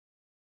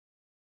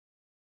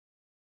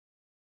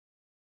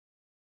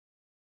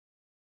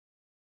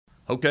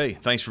Okay,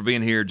 thanks for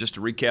being here. Just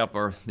to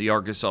recap the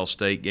Arkansas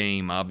State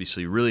game,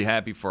 obviously really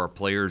happy for our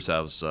players.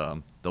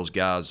 Those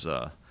guys,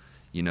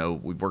 we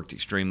worked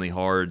extremely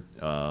hard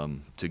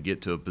to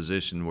get to a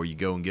position where you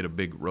go and get a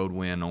big road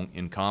win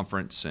in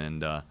conference,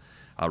 and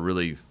I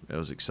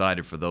was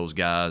excited for those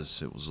guys.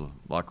 The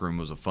locker room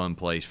was a fun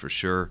place for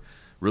sure.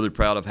 Really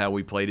proud of how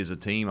we played as a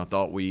team. I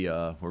thought we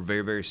were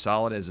very, very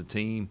solid as a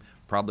team.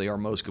 Probably our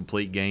most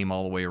complete game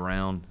all the way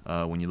around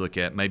when you look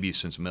at maybe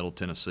since Middle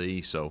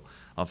Tennessee. So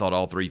I thought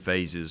all three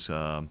phases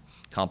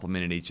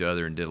complemented each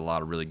other and did a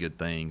lot of really good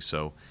things.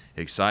 So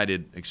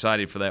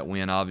excited for that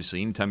win.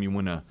 Obviously, anytime you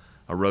win a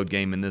road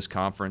game in this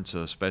conference,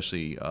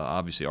 especially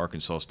obviously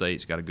Arkansas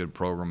State's got a good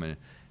program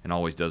and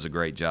always does a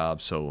great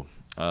job. So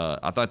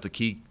I thought the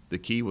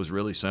key was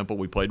really simple.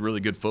 We played really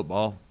good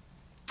football.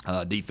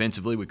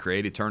 Defensively, we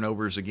created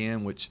turnovers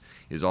again, which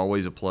is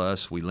always a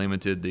plus. We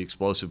limited the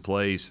explosive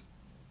plays.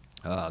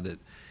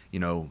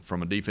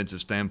 From a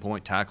defensive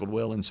standpoint, tackled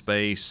well in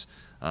space.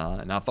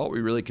 And I thought we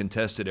really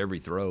contested every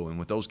throw. And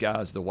with those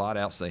guys, the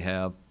wideouts they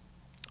have,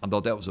 I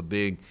thought that was a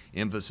big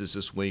emphasis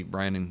this week.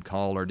 Brandon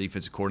Call, our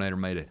defensive coordinator,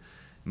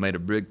 made a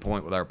big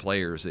point with our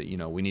players that,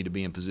 we need to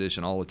be in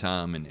position all the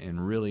time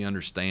and really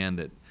understand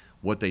that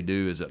what they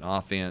do is an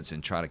offense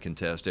and try to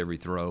contest every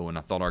throw. And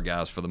I thought our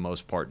guys, for the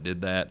most part,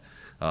 did that.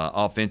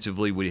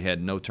 Offensively, we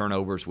had no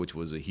turnovers, which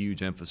was a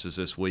huge emphasis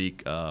this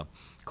week.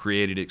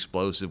 Created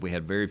explosive. We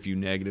had very few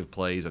negative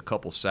plays, a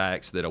couple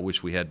sacks that I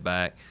wish we had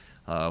back.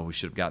 We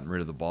should have gotten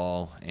rid of the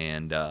ball,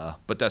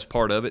 but that's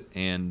part of it.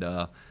 And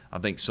I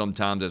think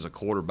sometimes as a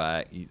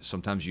quarterback,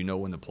 sometimes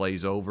when the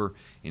play's over,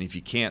 and if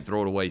you can't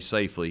throw it away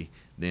safely,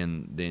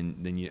 then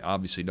you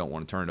obviously don't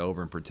want to turn it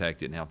over and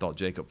protect it. And I thought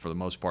Jacob, for the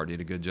most part, did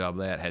a good job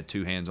of that. Had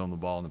two hands on the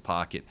ball in the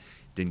pocket,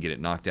 didn't get it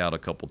knocked out a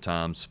couple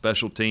times.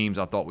 Special teams,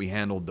 I thought we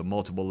handled the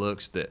multiple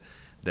looks that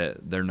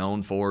they're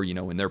known for,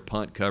 in their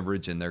punt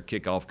coverage and their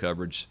kickoff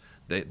coverage.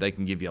 They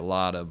can give you a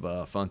lot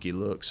of funky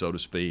looks, so to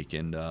speak.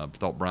 And I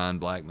thought Brian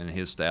Blackman and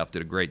his staff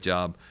did a great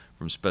job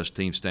from a special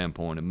team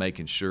standpoint of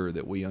making sure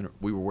that we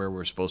were where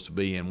we're supposed to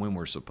be and when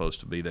we're supposed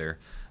to be there.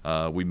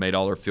 We made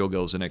all our field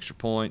goals and extra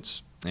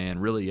points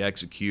and really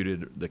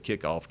executed the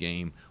kickoff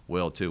game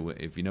well, too.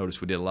 If you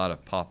notice, we did a lot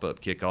of pop-up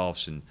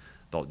kickoffs, and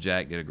thought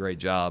Jack did a great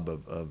job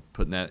of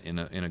putting that in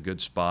a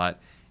good spot,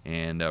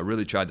 and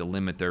really tried to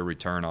limit their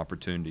return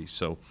opportunities.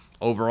 So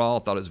overall, I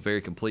thought it was a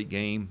very complete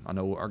game. I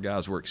know our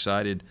guys were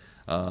excited.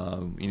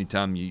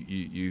 Anytime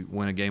you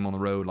win a game on the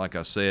road, like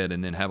I said,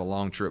 and then have a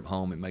long trip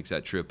home, it makes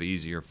that trip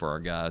easier for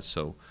our guys.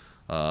 So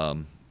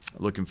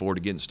looking forward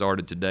to getting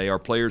started today. Our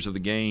players of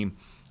the game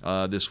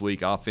this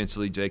week,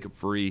 offensively, Jacob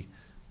Free,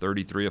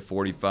 33 of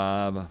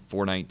 45,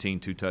 419,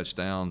 2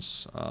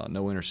 touchdowns,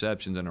 no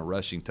interceptions, and a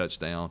rushing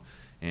touchdown.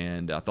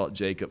 And I thought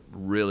Jacob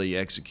really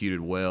executed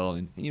well.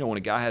 And, when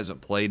a guy hasn't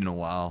played in a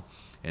while,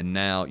 and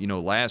now,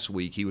 last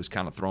week he was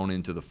kind of thrown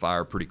into the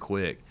fire pretty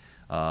quick.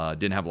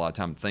 Didn't have a lot of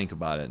time to think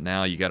about it.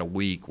 Now you got a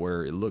week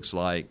where it looks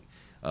like,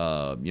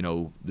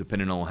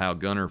 depending on how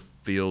Gunner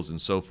feels and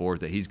so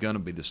forth, that he's going to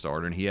be the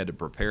starter, and he had to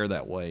prepare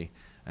that way.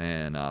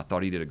 And I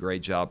thought he did a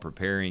great job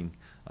preparing.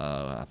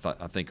 I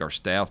think our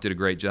staff did a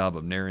great job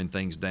of narrowing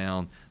things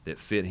down that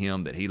fit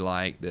him, that he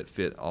liked, that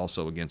fit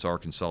also against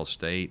Arkansas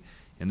State.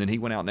 And then he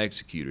went out and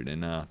executed,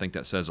 and I think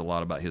that says a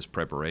lot about his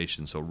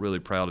preparation. So really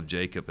proud of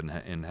Jacob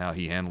and how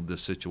he handled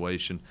this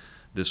situation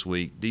this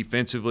week.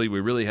 Defensively,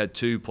 we really had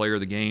two player of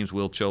the games.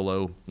 Will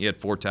Choloh, he had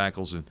 4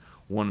 tackles, and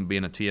one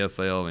being a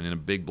TFL and in a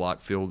big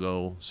block field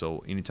goal.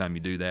 So anytime you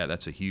do that,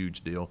 that's a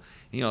huge deal.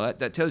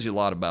 That tells you a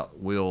lot about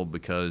Will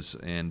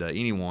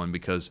anyone,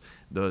 because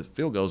the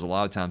field goals a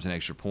lot of times in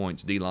extra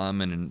points, D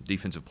linemen and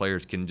defensive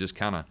players can just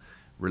kind of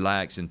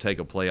relax and take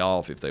a play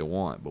off if they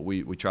want. But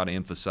we try to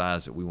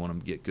emphasize that we want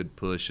them to get good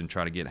push and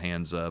try to get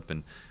hands up,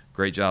 and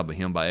great job of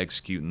him by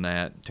executing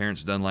that.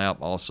 Terrence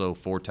Dunlap also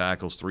 4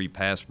 tackles, 3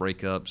 pass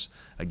breakups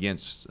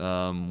against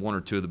 1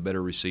 or 2 of the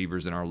better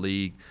receivers in our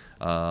league.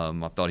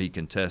 I thought he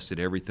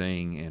contested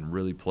everything and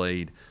really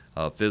played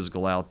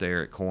physical out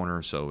there at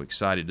corner, so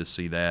excited to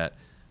see that.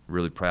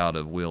 Really proud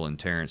of Will and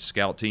Terrence.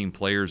 Scout team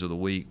players of the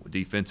week,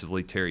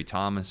 defensively, Terry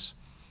Thomas.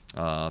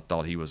 I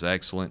thought he was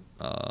excellent.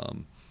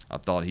 I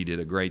thought he did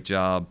a great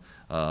job.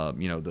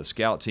 The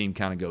scout team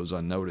kind of goes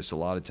unnoticed a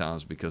lot of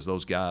times because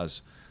those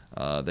guys,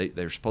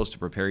 they're supposed to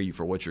prepare you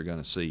for what you're going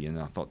to see. And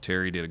I thought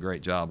Terry did a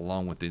great job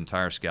along with the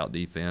entire scout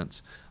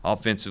defense.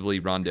 Offensively,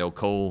 Rondell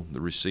Cole,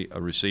 a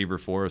receiver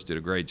for us, did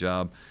a great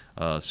job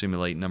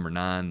simulating number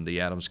 9,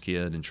 the Adams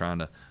kid, and trying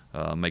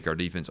to make our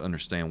defense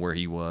understand where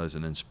he was.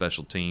 And then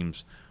special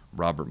teams,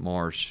 Robert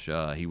Marsh,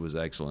 he was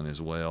excellent as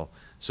well.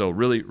 So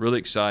really, really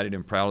excited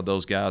and proud of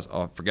those guys.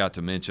 I forgot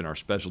to mention our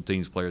special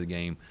teams player of the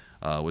game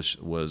was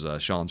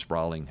Sean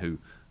Sprawling, who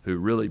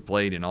really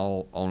played on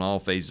all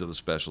phases of the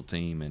special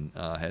team and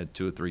had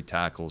 2 or 3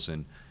 tackles,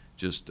 and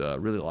just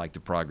really like the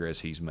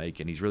progress he's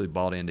making. He's really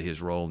bought into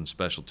his role in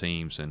special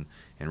teams and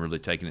really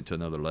taking it to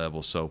another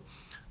level. So,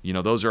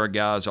 those are our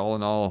guys. All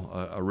in all,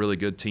 a really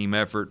good team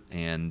effort,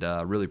 and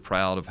really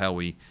proud of how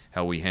we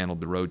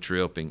handled the road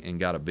trip and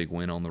got a big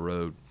win on the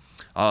road.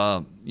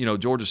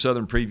 Georgia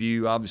Southern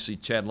preview, obviously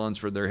Chad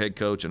Lunsford, their head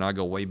coach, and I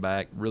go way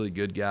back. Really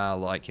good guy. I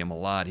like him a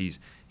lot. He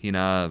and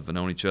I have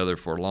known each other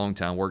for a long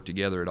time, worked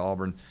together at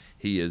Auburn.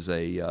 He's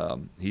a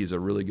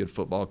really good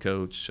football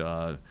coach.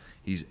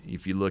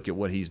 If you look at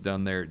what he's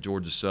done there at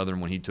Georgia Southern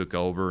when he took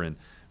over and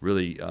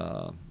really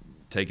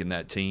taken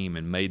that team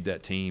and made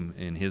that team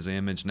in his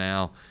image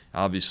now,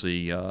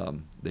 obviously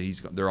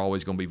they're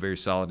always going to be very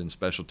solid in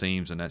special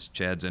teams, and that's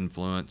Chad's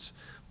influence.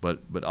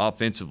 But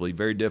offensively,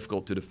 very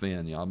difficult to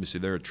defend. Obviously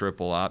they're a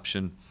triple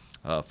option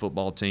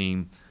football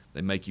team.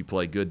 They make you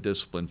play good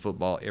disciplined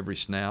football every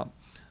snap.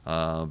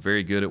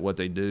 Very good at what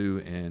they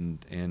do,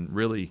 and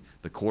really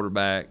the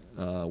quarterback,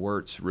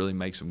 Wirtz, really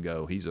makes them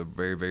go. He's a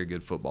very, very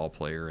good football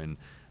player, and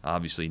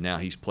obviously now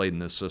he's played in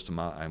this system,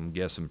 I'm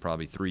guessing,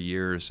 probably 3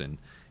 years, and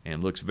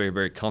looks very,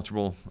 very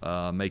comfortable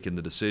making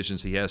the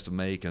decisions he has to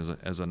make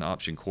as an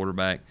option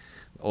quarterback.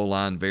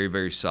 O-line, very,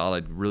 very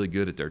solid, really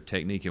good at their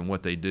technique and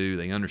what they do.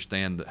 They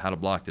understand how to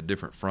block the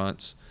different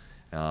fronts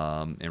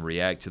and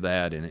react to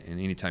that, and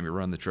anytime you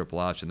run the triple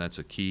option, that's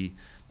a key.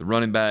 The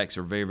running backs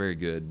are very, very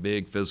good,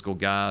 big, physical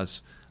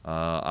guys.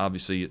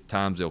 Obviously, at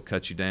times they'll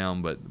cut you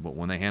down, but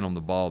when they hand them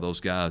the ball,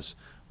 those guys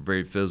are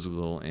very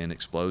physical and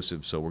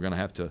explosive. So we're going to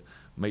have to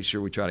make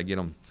sure we try to get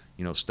them,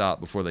 stop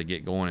before they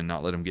get going and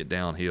not let them get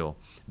downhill.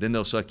 Then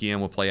they'll suck you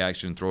in with play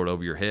action and throw it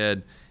over your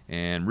head,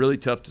 and really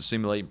tough to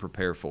simulate and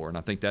prepare for. And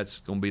I think that's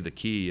going to be the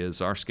key,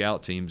 is our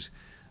scout teams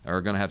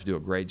are going to have to do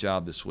a great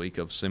job this week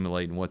of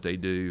simulating what they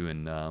do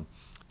and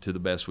to the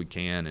best we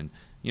can. And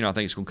I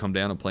think it's going to come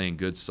down to playing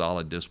good,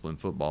 solid, disciplined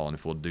football, and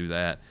if we'll do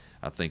that,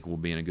 I think we'll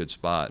be in a good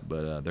spot.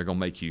 But they're going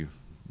to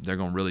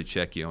really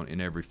check you in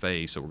every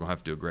phase, so we're going to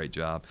have to do a great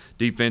job.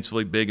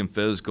 Defensively, big and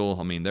physical.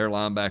 I mean, their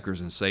linebackers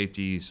and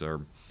safeties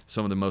are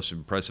some of the most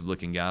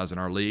impressive-looking guys in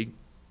our league.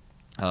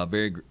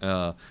 Very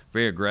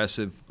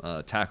aggressive,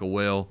 tackle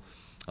well,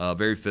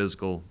 very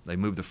physical. They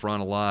move the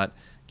front a lot,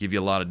 give you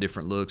a lot of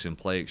different looks, and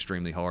play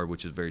extremely hard,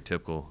 which is very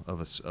typical of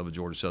a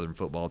Georgia Southern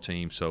football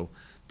team. So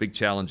big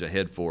challenge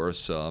ahead for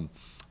us. A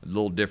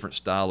little different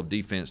style of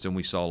defense than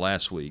we saw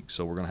last week.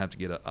 So we're going to have to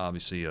get,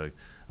 obviously, a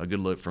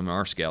good look from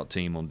our scout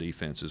team on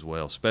defense as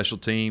well. Special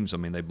teams, I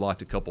mean, they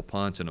blocked a couple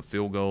punts and a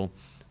field goal.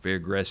 Very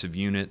aggressive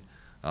unit.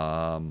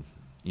 They're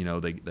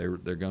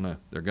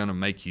gonna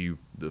make you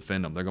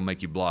defend them. They're gonna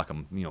make you block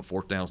them.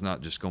 Fourth down's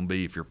not just gonna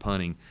be if you're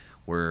punting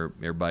where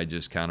everybody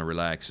just kind of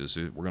relaxes.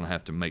 We're gonna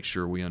have to make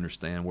sure we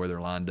understand where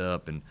they're lined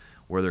up and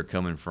where they're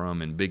coming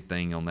from. And big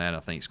thing on that, I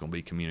think, is gonna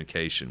be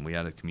communication. We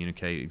got to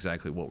communicate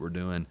exactly what we're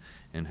doing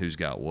and who's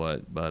got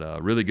what.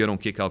 But really good on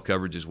kickoff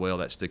coverage as well.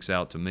 That sticks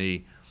out to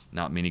me.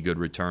 Not many good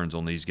returns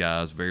on these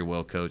guys. Very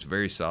well coached,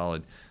 very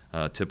solid,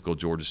 typical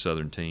Georgia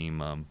Southern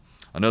team.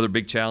 Another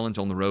big challenge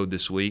on the road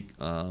this week,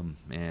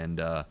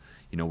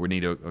 we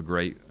need a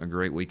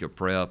great week of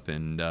prep,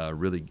 and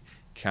really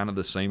kind of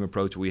the same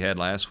approach we had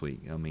last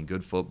week. I mean,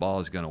 good football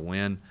is going to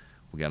win.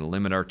 We got to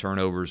limit our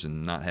turnovers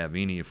and not have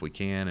any if we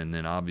can, and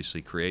then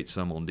obviously create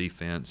some on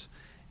defense,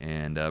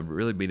 and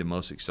really be the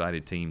most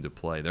excited team to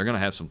play. They're going to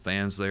have some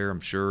fans there, I'm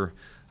sure.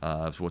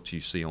 That's what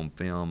you see on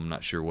film. I'm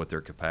not sure what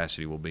their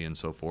capacity will be and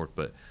so forth,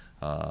 but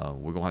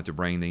we're going to have to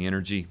bring the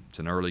energy. It's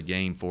an early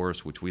game for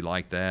us, which we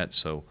like that.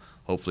 So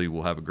hopefully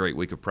we'll have a great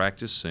week of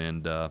practice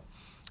and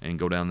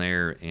go down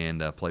there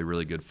and play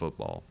really good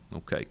football.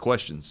 Okay,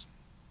 questions?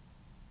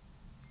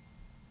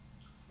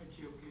 Hey,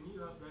 Chip, can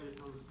you update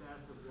us on the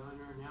status of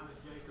Gunner? Now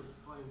that Jacob's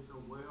playing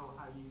so well,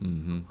 how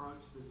you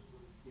approach this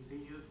if he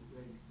is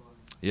ready to play?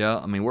 Yeah,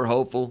 I mean, we're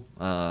hopeful.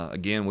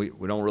 Again,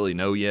 we don't really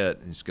know yet.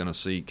 It's going to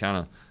see kind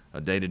of a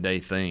day-to-day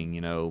thing,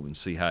 and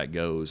see how it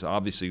goes.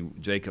 Obviously,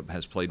 Jacob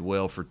has played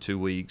well for 2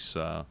 weeks,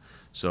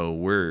 so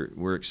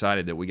we're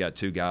excited that we got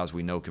two guys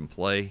we know can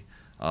play.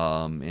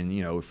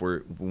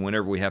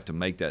 Whenever we have to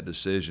make that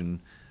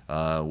decision,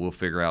 we'll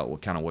figure out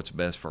what's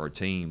best for our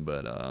team.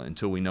 But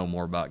until we know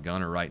more about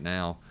Gunner right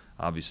now,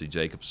 obviously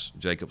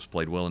Jacob's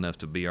played well enough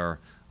to be our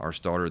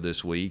starter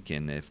this week,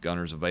 and if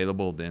Gunner's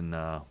available, then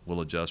we'll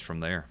adjust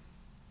from there.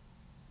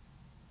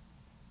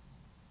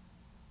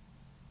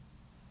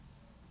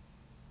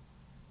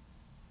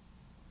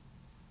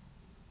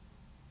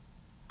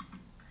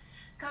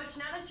 Coach,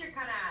 now that you're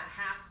kind of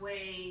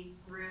halfway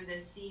through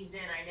this season,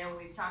 I know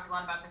we've talked a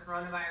lot about the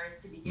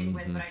coronavirus to begin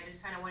with, but I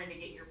just kind of wanted to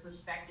get your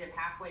perspective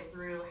halfway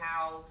through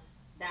how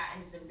that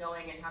has been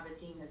going and how the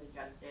team has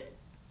adjusted.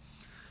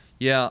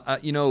 Yeah,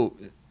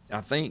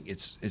 I think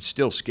it's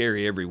still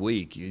scary every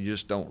week. You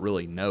just don't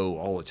really know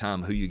all the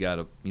time who you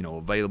got,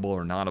 available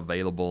or not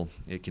available.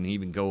 It can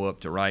even go up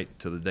to right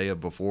to the day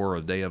of before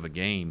a day of a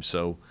game.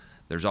 So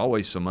there's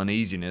always some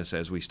uneasiness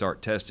as we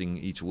start testing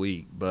each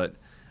week, but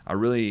I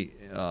really,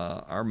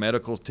 our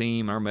medical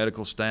team, our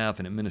medical staff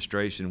and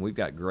administration, we've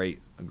got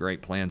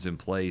great plans in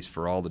place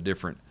for all the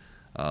different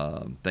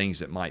things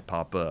that might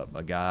pop up.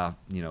 A guy,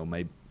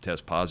 may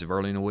test positive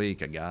early in the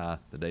week, a guy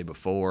the day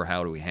before.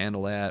 How do we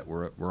handle that?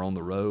 We're on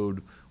the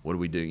road. What do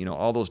we do?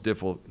 All those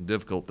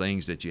difficult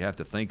things that you have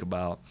to think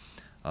about.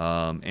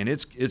 And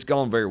it's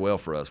gone very well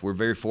for us. We're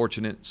very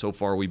fortunate. So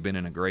far we've been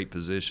in a great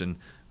position.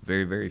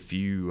 Very, very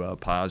few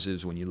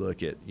positives when you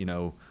look at,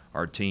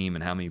 our team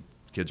and how many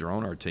kids are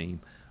on our team.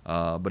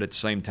 But at the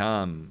same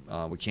time,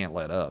 we can't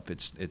let up.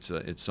 It's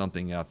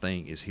something I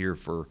think is here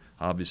for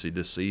obviously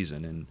this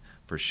season and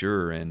for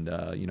sure. And,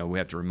 we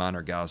have to remind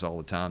our guys all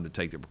the time to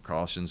take the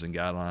precautions and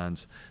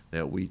guidelines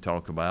that we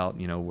talk about,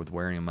 with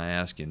wearing a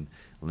mask and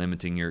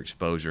limiting your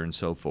exposure and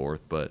so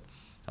forth. But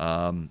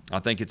I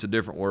think it's a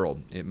different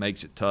world. It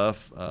makes it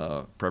tough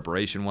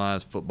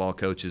preparation-wise. Football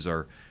coaches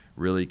are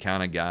really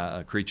kind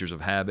of creatures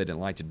of habit and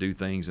like to do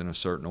things in a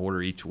certain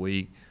order each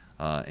week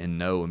and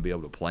know and be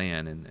able to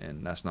plan,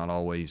 and that's not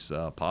always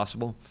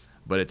possible.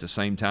 But at the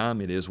same time,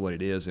 it is what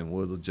it is, and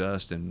we'll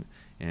adjust and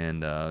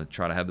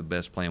try to have the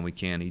best plan we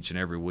can each and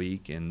every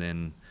week. And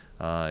then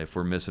if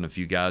we're missing a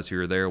few guys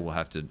here or there, we'll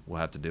have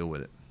to deal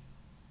with it.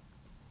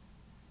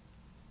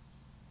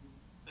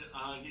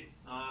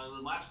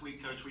 Last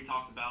week, Coach, we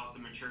talked about the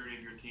maturity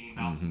of your team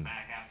bouncing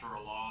back after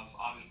a loss.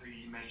 Obviously,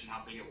 you mentioned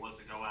how big it was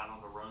to go out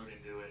on the road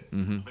and do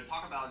it. But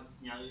talk about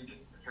your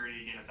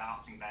maturity again of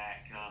bouncing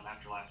back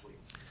after last week.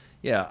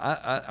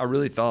 Yeah, I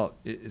really thought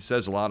it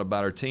says a lot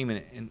about our team,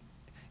 and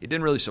it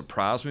didn't really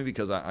surprise me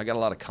because I got a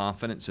lot of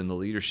confidence in the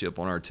leadership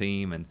on our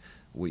team. And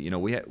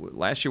we had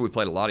last year we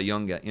played a lot of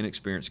young,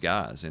 inexperienced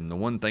guys, and the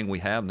one thing we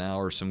have now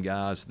are some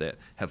guys that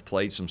have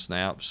played some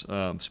snaps,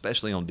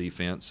 especially on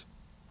defense,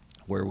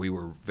 where we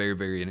were very,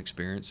 very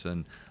inexperienced.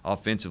 And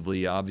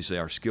offensively, obviously,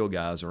 our skill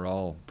guys are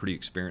all pretty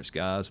experienced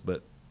guys,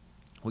 but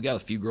we got a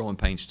few growing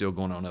pains still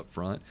going on up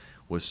front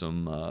with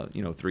some,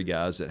 3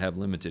 guys that have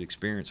limited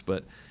experience.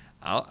 But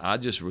I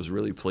just was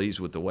really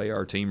pleased with the way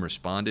our team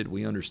responded.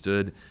 We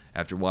understood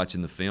after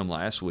watching the film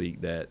last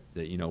week that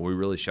we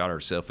really shot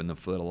ourselves in the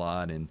foot a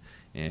lot,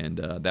 and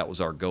that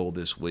was our goal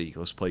this week.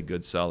 Let's play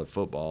good, solid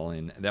football,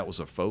 and that was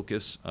a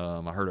focus.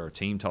 I heard our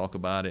team talk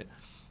about it.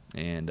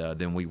 And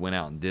then we went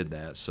out and did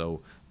that. So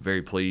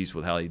very pleased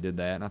with how he did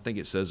that. And I think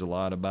it says a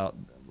lot about,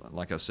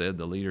 like I said,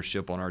 the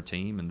leadership on our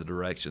team and the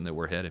direction that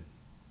we're headed.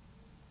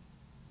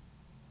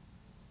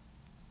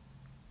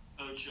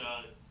 Coach,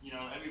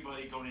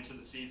 everybody going into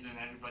the season,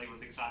 everybody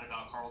was excited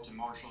about Carlton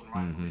Martial, and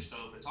rightfully so.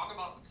 But talk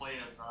about the play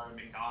of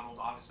McDonald.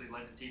 Obviously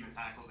led the team in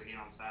tackles again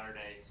on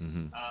Saturday.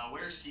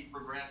 Where's he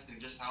progressed,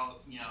 and just how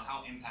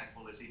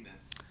impactful has he been?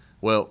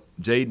 Well,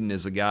 Jaden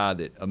is a guy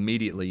that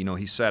immediately,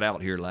 he sat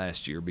out here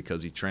last year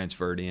because he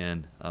transferred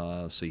in.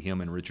 See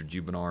him and Richard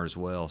Jubinar as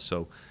well.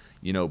 So,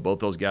 both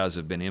those guys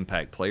have been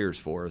impact players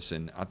for us.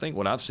 And I think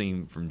what I've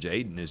seen from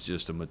Jaden is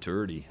just a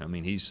maturity. I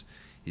mean, he's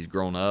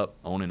grown up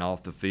on and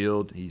off the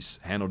field. He's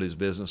handled his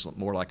business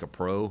more like a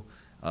pro.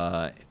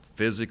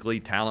 Physically,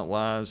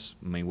 talent-wise,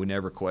 I mean, we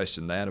never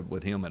questioned that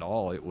with him at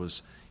all. It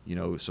was,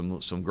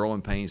 some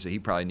growing pains that he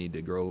probably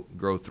needed to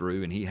grow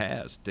through, and he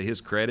has. To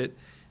his credit,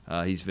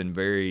 he's been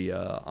very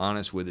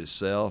honest with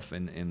himself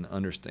and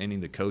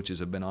understanding the coaches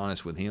have been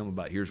honest with him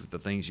about here's what the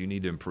things you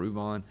need to improve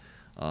on.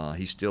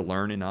 He's still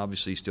learning,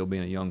 obviously still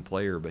being a young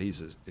player, but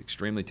he's an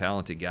extremely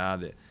talented guy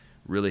that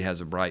really has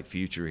a bright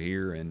future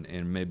here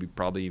and maybe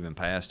probably even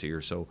past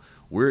here. So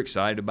we're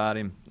excited about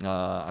him.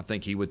 I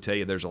think he would tell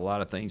you there's a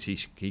lot of things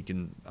he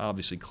can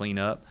obviously clean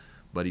up,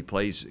 but he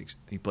plays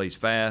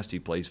fast, he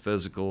plays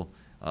physical.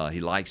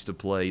 He likes to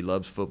play. He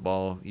loves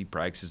football. He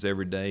practices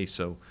every day.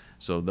 So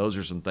those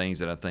are some things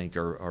that I think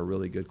are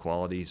really good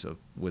qualities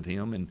with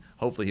him, and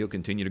hopefully he'll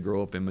continue to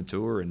grow up and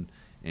mature.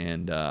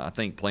 And I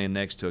think playing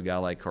next to a guy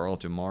like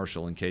Carlton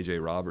Martial and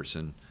KJ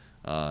Robertson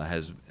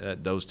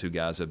those two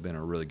guys have been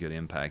a really good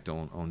impact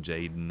on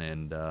Jaden,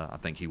 and I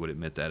think he would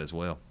admit that as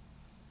well.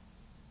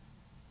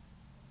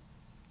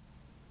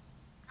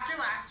 After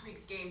last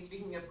week's game,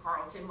 speaking of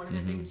Carlton, one of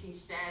the things he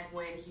said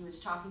when he was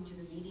talking to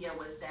the media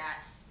was that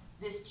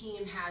this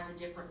team has a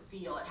different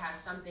feel. It has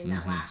something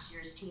that last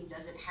year's team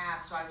doesn't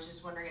have. So I was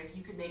just wondering if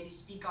you could maybe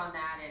speak on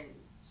that and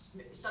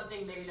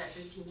something maybe that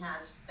this team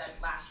has that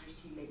last year's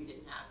team maybe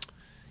didn't have.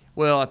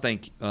 Well, I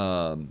think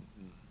nothing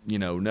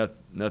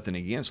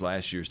against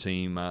last year's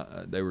team.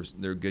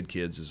 They're good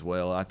kids as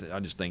well. I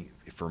just think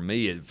for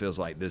me it feels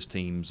like this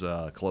team's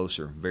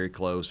closer, very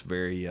close,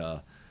 very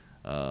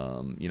they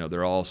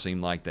all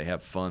seem like they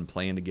have fun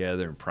playing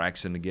together and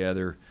practicing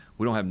together.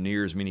 We don't have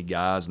near as many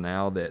guys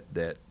now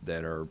that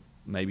are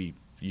maybe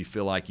you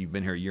feel like you've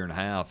been here a year and a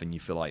half and you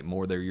feel like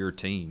more they're your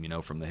team,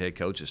 from the head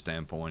coach's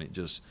standpoint.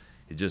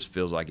 It just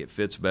feels like it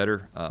fits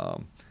better.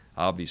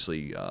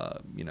 Obviously,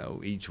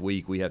 each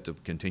week we have to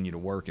continue to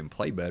work and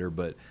play better,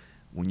 but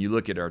when you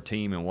look at our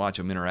team and watch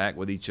them interact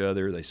with each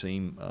other, they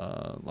seem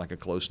like a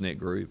close-knit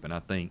group. And I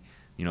think,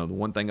 the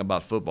one thing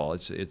about football,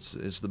 it's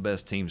the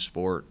best team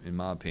sport, in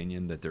my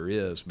opinion, that there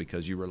is,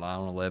 because you rely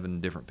on 11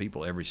 different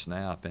people every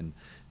snap. And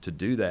to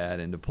do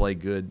that and to play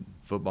good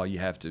football, you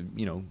have to,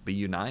 be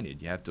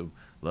united. You have to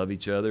love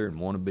each other and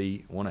want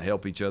to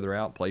help each other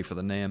out, play for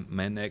the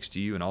man next to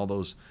you, and all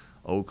those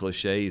old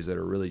cliches that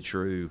are really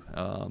true.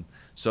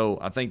 So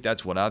I think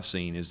that's what I've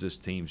seen is this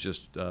team's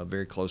just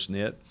very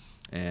close-knit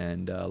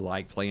and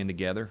like playing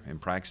together and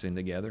practicing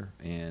together.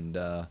 And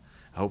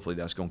hopefully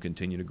that's going to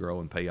continue to grow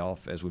and pay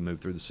off as we move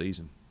through the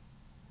season.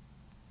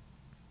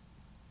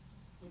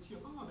 And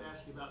Chip, I wanted to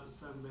ask you about the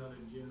Sun Belt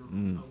in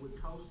general.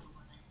 With Coastal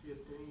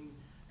ranked 15,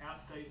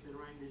 Outstate's been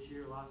ranked this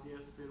year,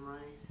 Lafayette's been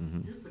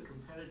ranked. Just the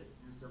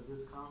competitiveness of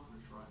this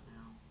conference right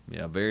now.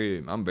 Yeah,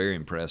 I'm very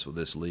impressed with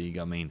this league.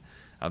 I mean,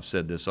 I've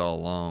said this all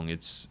along.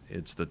 It's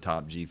the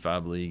top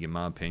G5 league in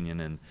my opinion.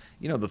 And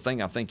the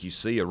thing I think you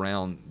see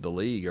around the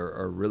league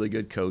are really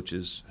good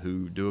coaches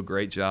who do a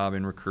great job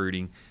in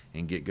recruiting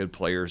and get good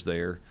players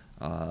there.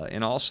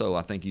 And also,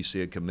 I think you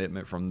see a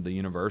commitment from the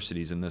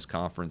universities in this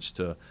conference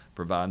to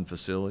providing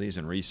facilities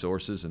and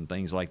resources and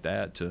things like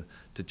that to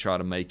try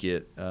to make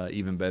it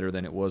even better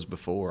than it was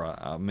before.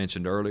 I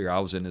mentioned earlier I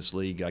was in this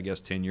league, I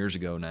guess, 10 years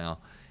ago now.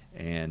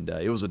 And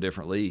it was a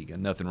different league,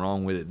 and nothing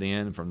wrong with it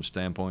then from the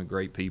standpoint of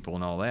great people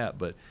and all that,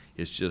 but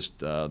it's just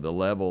the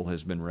level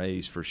has been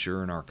raised for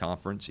sure in our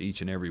conference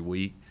each and every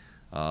week.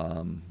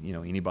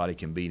 Anybody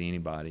can beat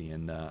anybody,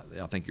 and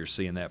I think you're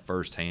seeing that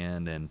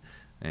firsthand,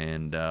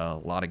 and a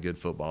lot of good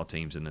football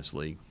teams in this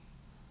league.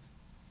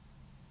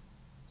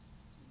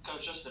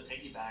 Coach, just to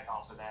piggyback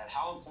off of that,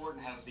 how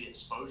important has the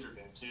exposure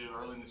been too?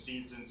 Early in the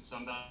season,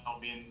 Sun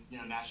Belt being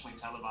nationally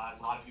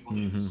televised, a lot of people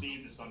get to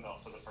see the Sun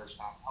Belt for the first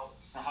time.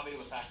 How big of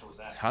a factor was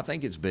that? I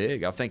think it's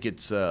big. I think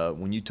it's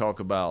when you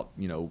talk about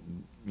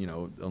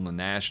on the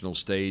national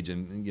stage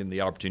and getting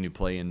the opportunity to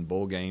play in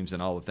bowl games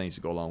and all the things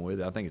that go along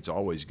with it. I think it's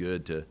always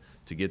good to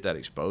get that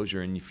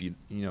exposure. And if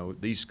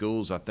these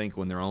schools, I think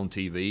when they're on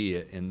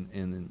TV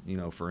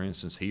and for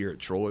instance here at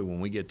Troy,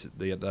 when we get to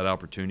that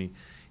opportunity,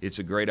 it's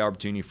a great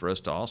opportunity for us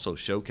to also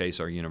showcase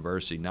our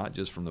university, not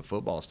just from the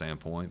football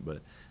standpoint,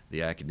 but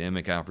the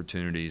academic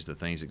opportunities, the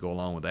things that go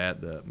along with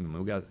that.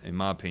 We got, in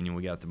my opinion,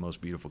 we got the most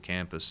beautiful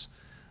campus,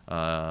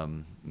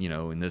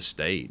 in this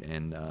state,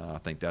 and I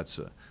think that's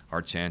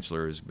our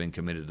chancellor has been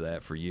committed to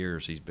that for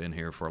years. He's been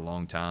here for a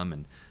long time,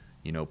 and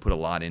put a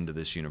lot into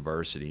this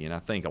university. And I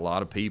think a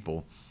lot of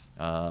people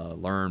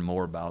learn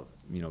more about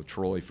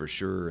Troy for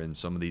sure, and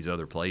some of these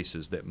other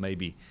places that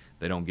maybe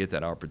they don't get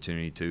that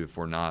opportunity to if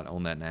we're not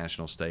on that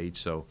national stage.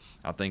 So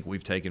I think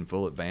we've taken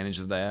full advantage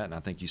of that, and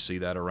I think you see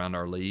that around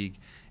our league,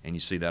 and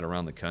you see that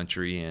around the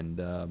country.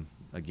 And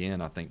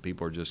again, I think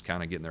people are just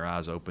kind of getting their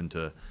eyes open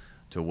to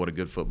what a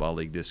good football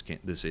league this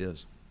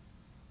is.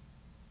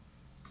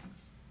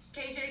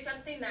 KJ,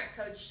 something that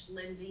Coach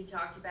Lindsey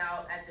talked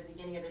about at the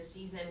beginning of the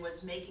season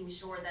was making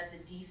sure that the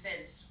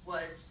defense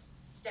was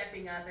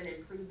stepping up and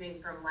improving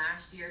from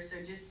last year. So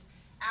just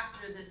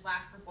after this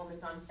last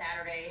performance on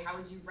Saturday, how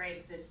would you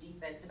rank this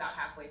defense about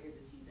halfway through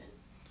the season?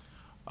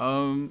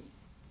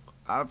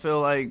 I feel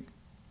like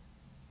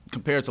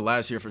compared to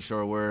last year, for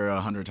sure, we're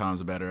 100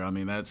 times better. I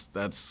mean,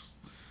 that's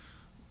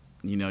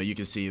you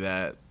can see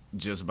that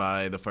just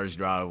by the first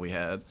drive we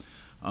had.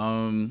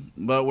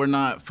 But we're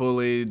not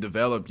fully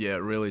developed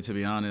yet, really, to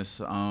be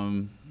honest.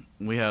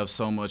 We have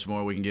so much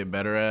more we can get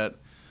better at.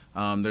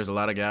 There's a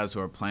lot of guys who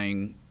are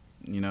playing,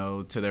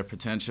 to their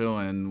potential,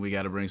 and we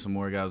got to bring some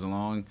more guys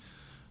along.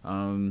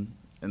 And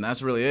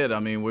that's really it. I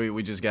mean,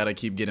 we just got to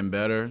keep getting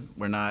better.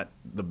 We're not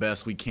the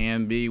best we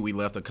can be. We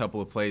left a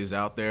couple of plays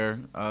out there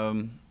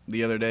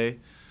the other day,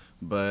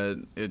 but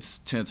it's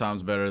 10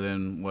 times better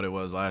than what it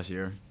was last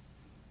year.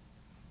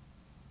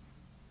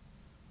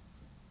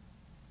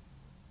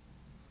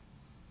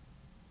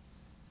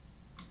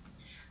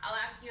 I'll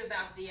ask you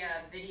about the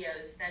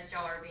videos that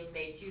y'all are being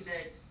made too.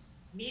 The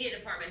media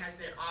department has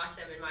been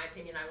awesome, in my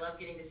opinion. I love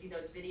getting to see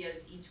those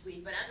videos each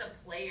week. But as a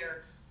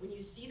player, when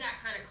you see that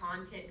kind of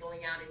content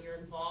going out and you're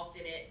involved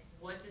in it,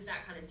 what does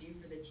that kind of do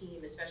for the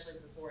team, especially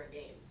before a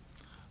game?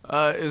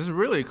 It's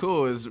really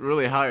cool. It's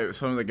really hype.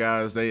 Some of the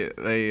guys, they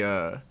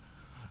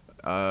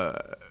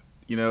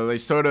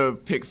sort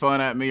of pick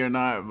fun at me or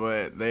not,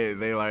 but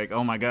they like,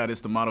 oh my God,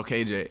 it's the model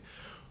KJ.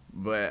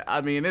 But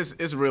I mean,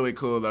 it's really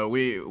cool though.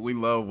 We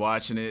love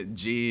watching it.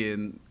 G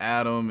and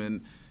Adam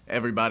and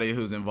everybody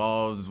who's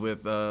involved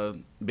with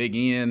Big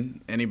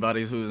Ian,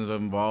 anybody who's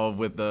involved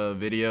with the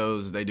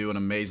videos, they do an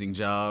amazing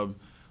job.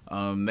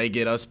 They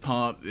get us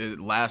pumped.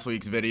 Last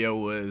week's video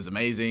was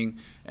amazing,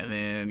 and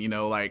then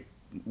like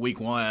week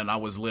one, I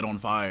was lit on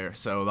fire.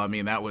 So I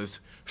mean, that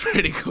was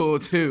pretty cool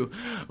too.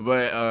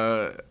 But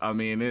I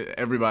mean,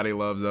 everybody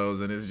loves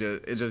those, and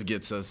it just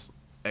gets us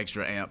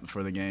extra amped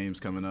for the games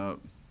coming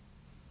up.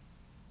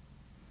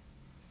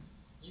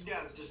 You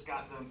guys just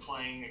got them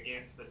playing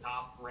against the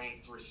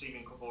top-ranked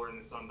receiving corps in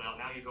the Sun Belt.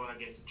 Now you're going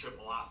against a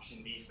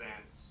triple-option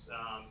defense.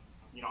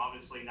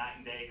 Obviously night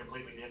and day,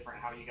 completely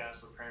different. How are you guys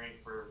preparing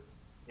for,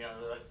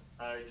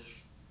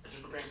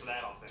 just preparing for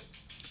that offense?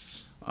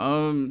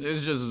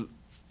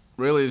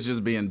 It's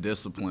just being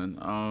disciplined.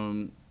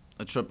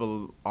 A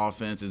triple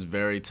offense is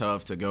very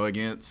tough to go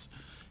against.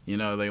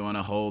 They want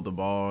to hold the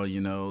ball,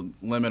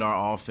 limit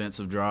our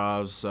offensive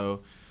drives.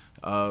 So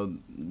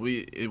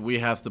we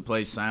have to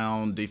play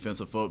sound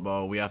defensive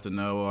football. We have to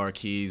know our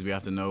keys. We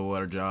have to know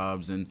what our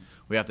jobs, and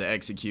we have to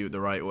execute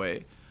the right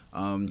way.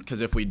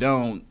 Because if we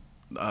don't,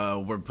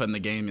 we're putting the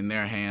game in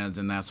their hands,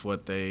 and that's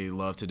what they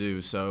love to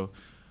do. So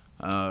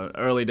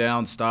early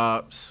down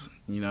stops,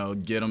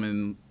 get them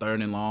in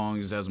 3rd and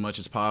longs as much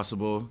as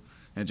possible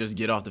and just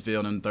get off the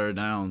field in 3rd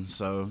down.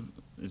 So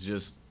it's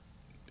just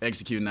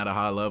executing at a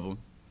high level.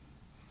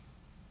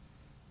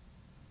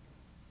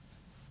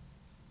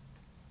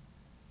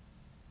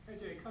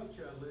 KJ, Coach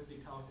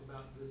Lindsey talked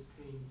about this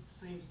team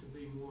seems to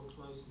be more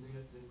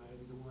close-knit than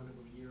maybe the one of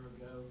a year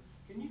ago.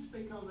 Can you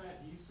speak on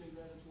that? Do you see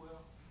that as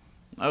well?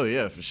 Oh,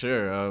 yeah, for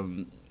sure.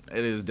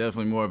 It is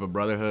definitely more of a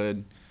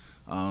brotherhood,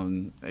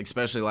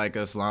 especially like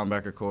us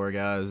linebacker core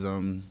guys.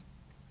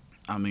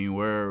 I mean,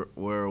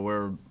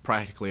 we're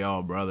practically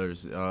all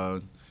brothers.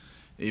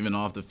 Even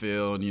off the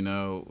field,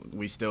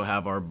 we still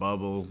have our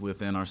bubble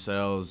within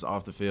ourselves,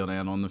 off the field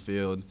and on the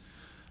field.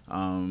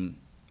 And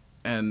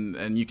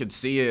you could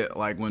see it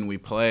like when we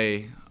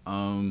play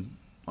on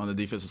the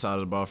defensive side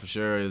of the ball for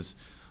sure is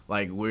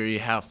like we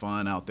have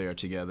fun out there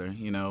together.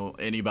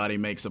 Anybody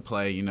makes a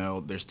play,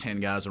 there's 10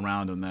 guys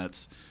around him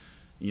that's,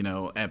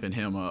 amping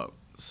him up.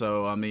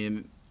 So, I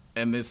mean,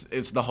 and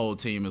it's the whole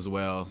team as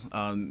well.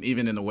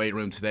 Even in the weight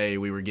room today,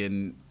 we were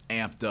getting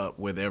amped up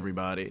with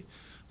everybody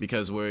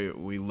because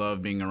we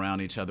love being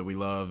around each other. We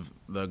love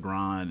the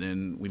grind,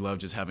 and we love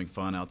just having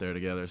fun out there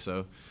together.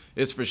 So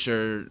it's for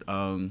sure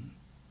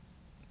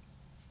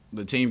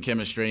the team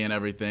chemistry and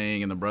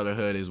everything and the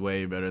brotherhood is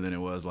way better than it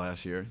was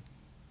last year.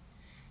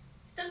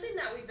 Something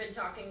that we've been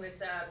talking with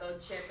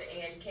both Chip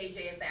and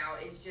KJ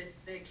about is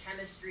just the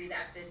chemistry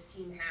that this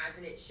team has,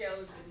 and it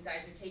shows when you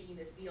guys are taking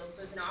the field.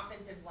 So as an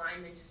offensive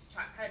lineman, just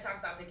kind of talk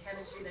about the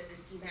chemistry that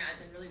this team has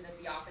and really that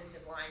the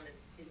offensive line that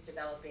is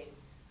developing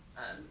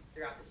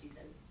throughout the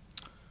season.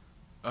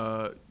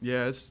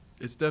 Yeah,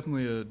 it's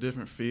definitely a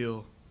different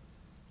feel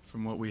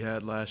from what we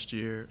had last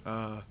year.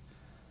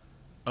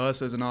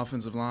 Us as an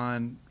offensive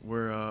line,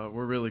 we're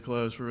really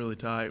close. We're really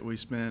tight.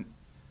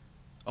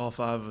 All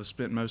 5 of us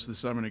spent most of the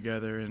summer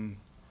together, and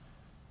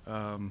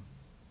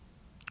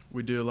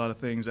we do a lot of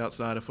things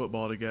outside of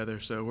football together.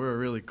 So we're a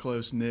really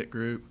close-knit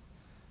group,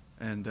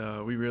 and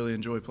we really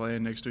enjoy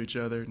playing next to each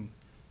other, and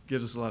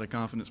gives us a lot of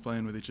confidence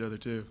playing with each other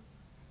too.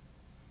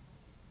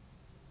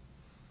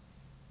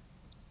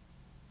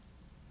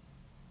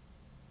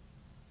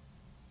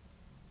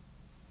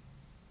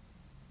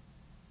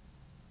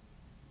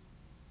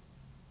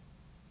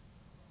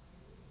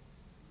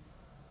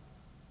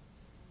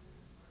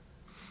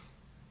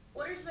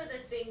 What are some of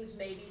the things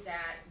maybe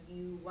that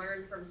you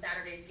learned from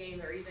Saturday's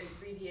game or even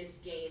previous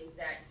games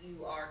that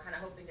you are kind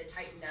of hoping to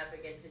tighten up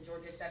against a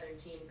Georgia Southern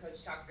team?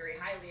 Coach talked very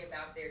highly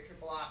about their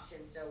triple option,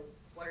 so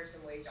what are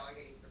some ways y'all are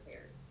getting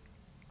prepared?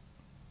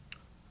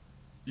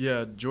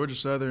 Yeah, Georgia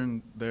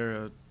Southern,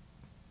 they're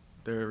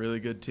a really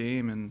good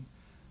team, and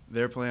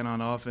their plan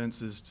on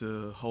offense is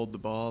to hold the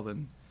ball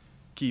and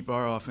keep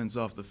our offense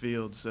off the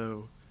field.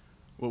 So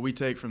what we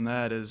take from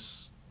that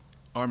is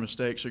our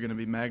mistakes are going to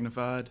be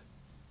magnified.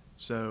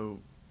 So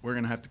we're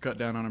going to have to cut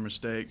down on our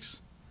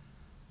mistakes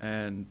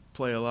and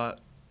play a lot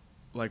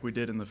like we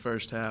did in the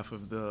first half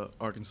of the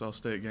Arkansas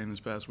State game this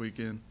past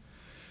weekend.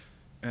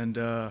 And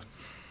that's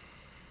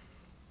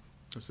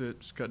it,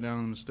 just cut down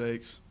on the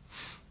mistakes.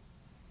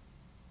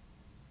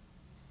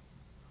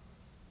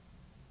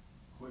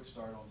 Quick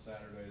start on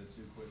Saturday, the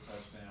 2 quick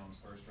touchdowns,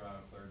 first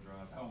drive, third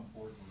drive. How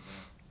important was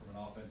that from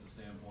an offensive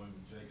standpoint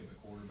with Jacob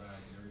at quarterback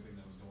and everything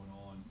that was going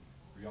on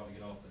for y'all to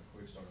get off that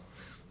quick start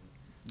offensively?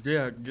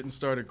 Yeah, getting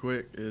started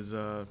quick is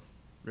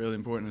really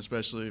important,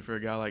 especially for a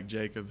guy like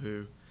Jacob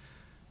who,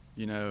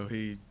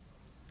 I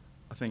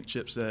think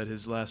Chip said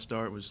his last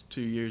start was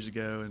 2 years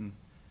ago, and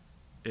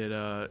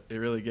it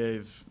really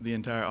gave the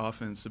entire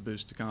offense a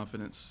boost of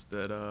confidence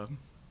that,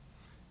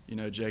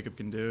 Jacob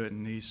can do it,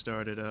 and he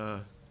started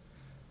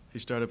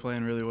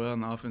playing really well,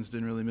 and the offense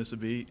didn't really miss a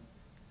beat.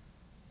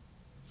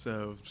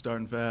 So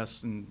starting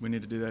fast, and we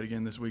need to do that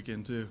again this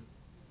weekend too.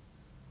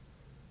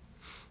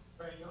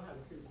 Y'all have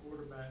 2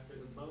 quarterbacks that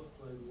have both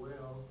played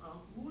well.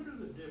 What are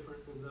the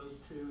difference in those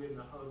 2 in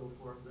the huddle,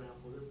 for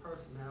example, their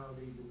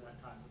personalities and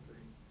that type of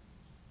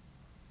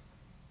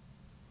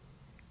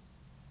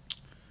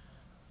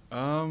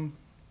thing?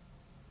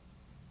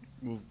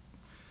 Well,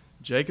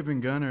 Jacob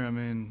and Gunner, I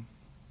mean,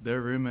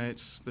 they're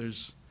roommates.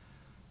 There's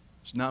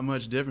not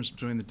much difference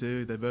between the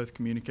 2. They both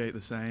communicate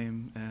the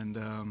same, and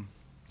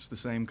it's the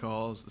same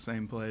calls, the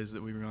same plays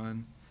that we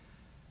run,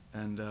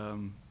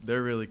 and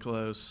they're really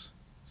close.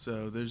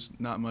 So there's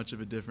not much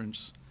of a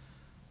difference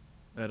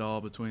at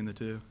all between the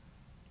 2.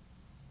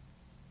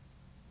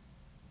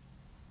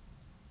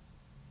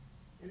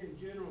 And in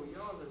general,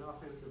 y'all as an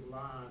offensive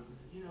line,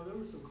 there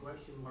were some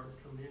question marks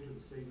coming into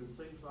the season.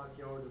 Seems like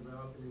y'all are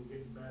developing and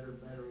getting better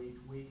and better each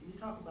week. Can you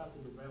talk about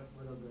the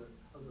development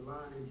of the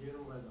line in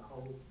general as a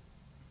whole?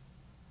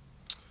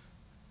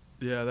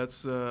 Yeah,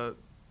 that's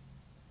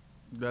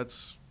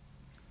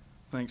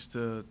thanks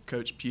to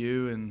Coach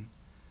Pugh and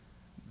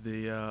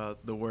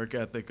the work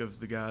ethic of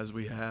the guys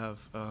we have.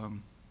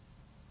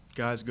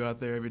 Guys go out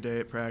there every day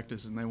at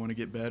practice and they want to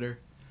get better,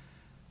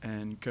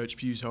 and Coach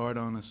Pugh's hard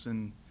on us,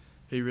 and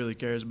he really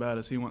cares about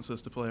us. He wants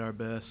us to play our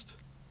best,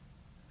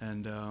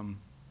 and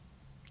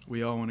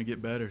we all want to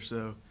get better,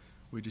 so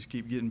we just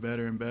keep getting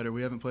better and better.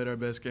 We haven't played our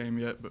best game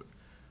yet, but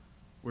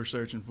we're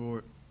searching for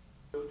it.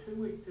 So 2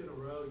 weeks in a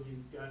row,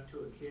 you've got to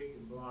a kick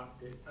and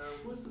blocked it.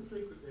 What's the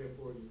secret there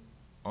for you?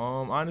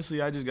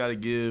 Honestly, I just got to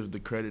give the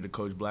credit to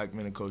Coach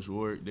Blackman and Coach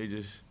Ward. They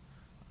just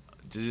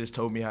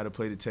told me how to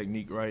play the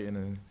technique right,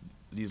 and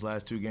these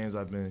last 2 games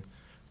I've been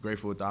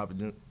grateful with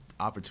the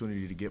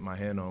opportunity to get my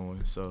hand on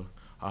one. So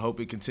I hope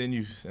it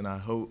continues, and I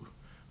hope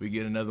we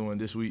get another one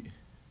this week.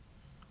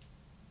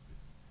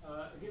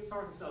 Against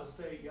Arkansas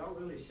State, y'all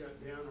really shut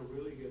down a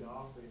really good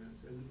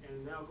offense,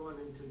 and now going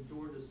into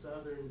Georgia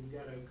Southern, you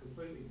got a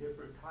completely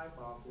different type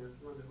of offense,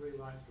 one that really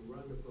likes to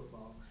run the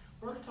football.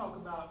 First, talk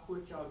about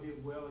what y'all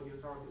did well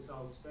against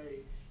Arkansas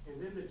State,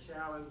 and then the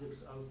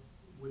challenges of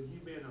with you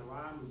being a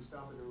lineman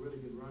stopping a really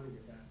good running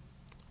attack.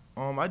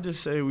 I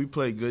just say we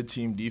play good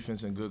team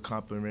defense and good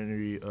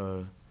complementary.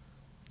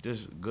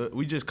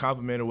 We just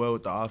complemented well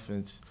with the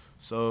offense,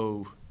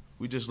 so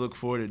we just look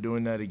forward to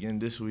doing that again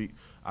this week.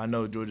 I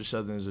know Georgia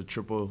Southern is a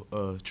triple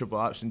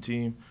option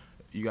team.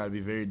 You got to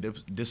be very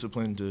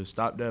disciplined to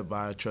stop that, but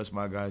I trust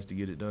my guys to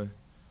get it done.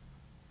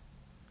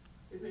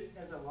 Is it,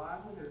 as a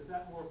lineman, is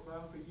that more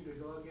fun for you to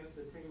go against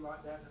a team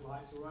like that that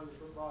likes to run the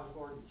football as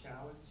far as a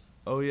challenge?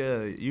 Oh,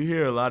 yeah. You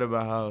hear a lot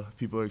about how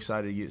people are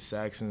excited to get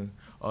sacks and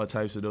all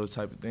types of those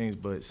type of things,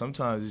 but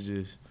sometimes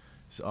it's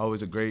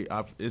always a great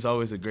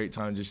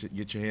time just to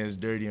get your hands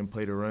dirty and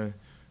play the run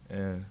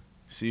and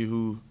see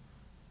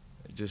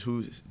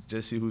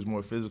see who's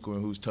more physical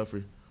and who's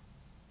tougher.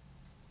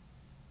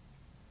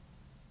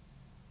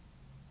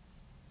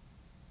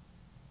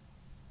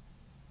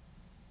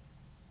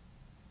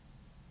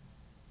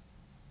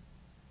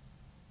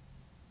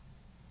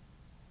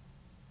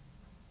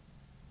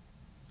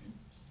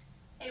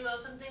 Hey, Will,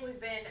 something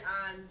we've been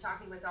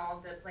talking with all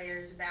of the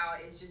players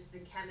about is just the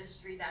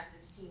chemistry that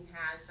this team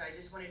has. So I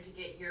just wanted to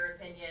get your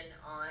opinion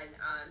on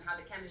how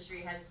the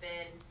chemistry has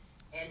been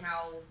and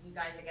how you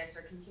guys, I guess,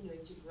 are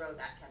continuing to grow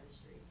that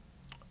chemistry.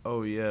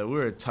 Oh yeah,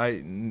 we're a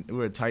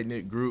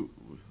tight-knit group.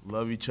 We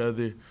love each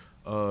other.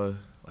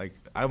 Like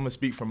I'm gonna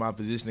speak from my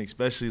position,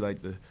 especially like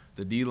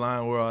the D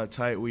line. We're all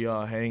tight. We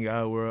all hang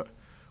out.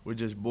 We're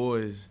just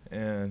boys,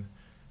 and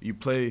you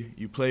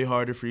play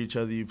harder for each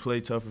other. You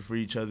play tougher for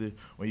each other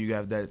when you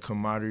have that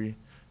camaraderie,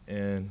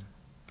 and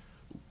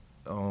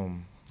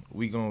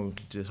we gonna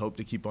just hope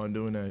to keep on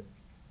doing that.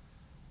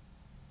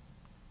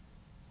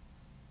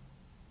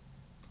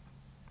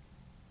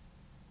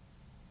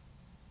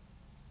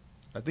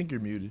 I think you're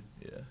muted.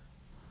 Yeah.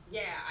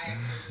 Yeah, I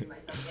actually threw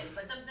myself in.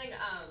 But something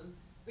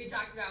we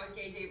talked about with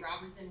KJ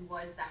Robertson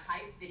was the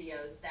hype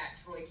videos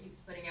that Troy keeps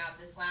putting out.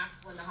 This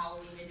last one, the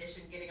Halloween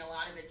edition, getting a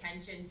lot of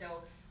attention.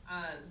 So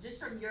just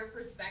from your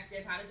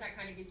perspective, how does that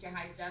kind of get you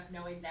hyped up,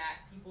 knowing that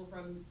people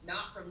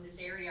not from this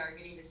area are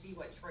getting to see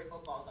what Troy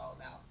football is all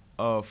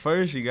about?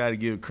 First, you got to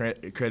give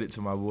credit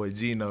to my boy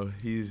Gino.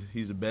 He's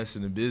the best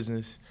in the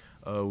business.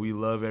 We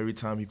love every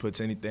time he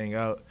puts anything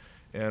out.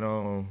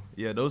 And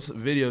yeah, those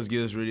videos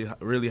get us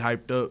really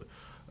hyped up,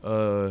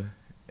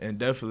 and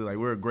definitely like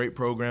we're a great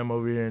program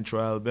over here in Troy,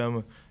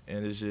 Alabama,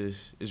 and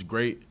it's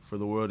great for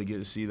the world to get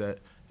to see that,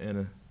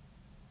 and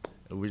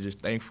we're just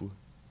thankful.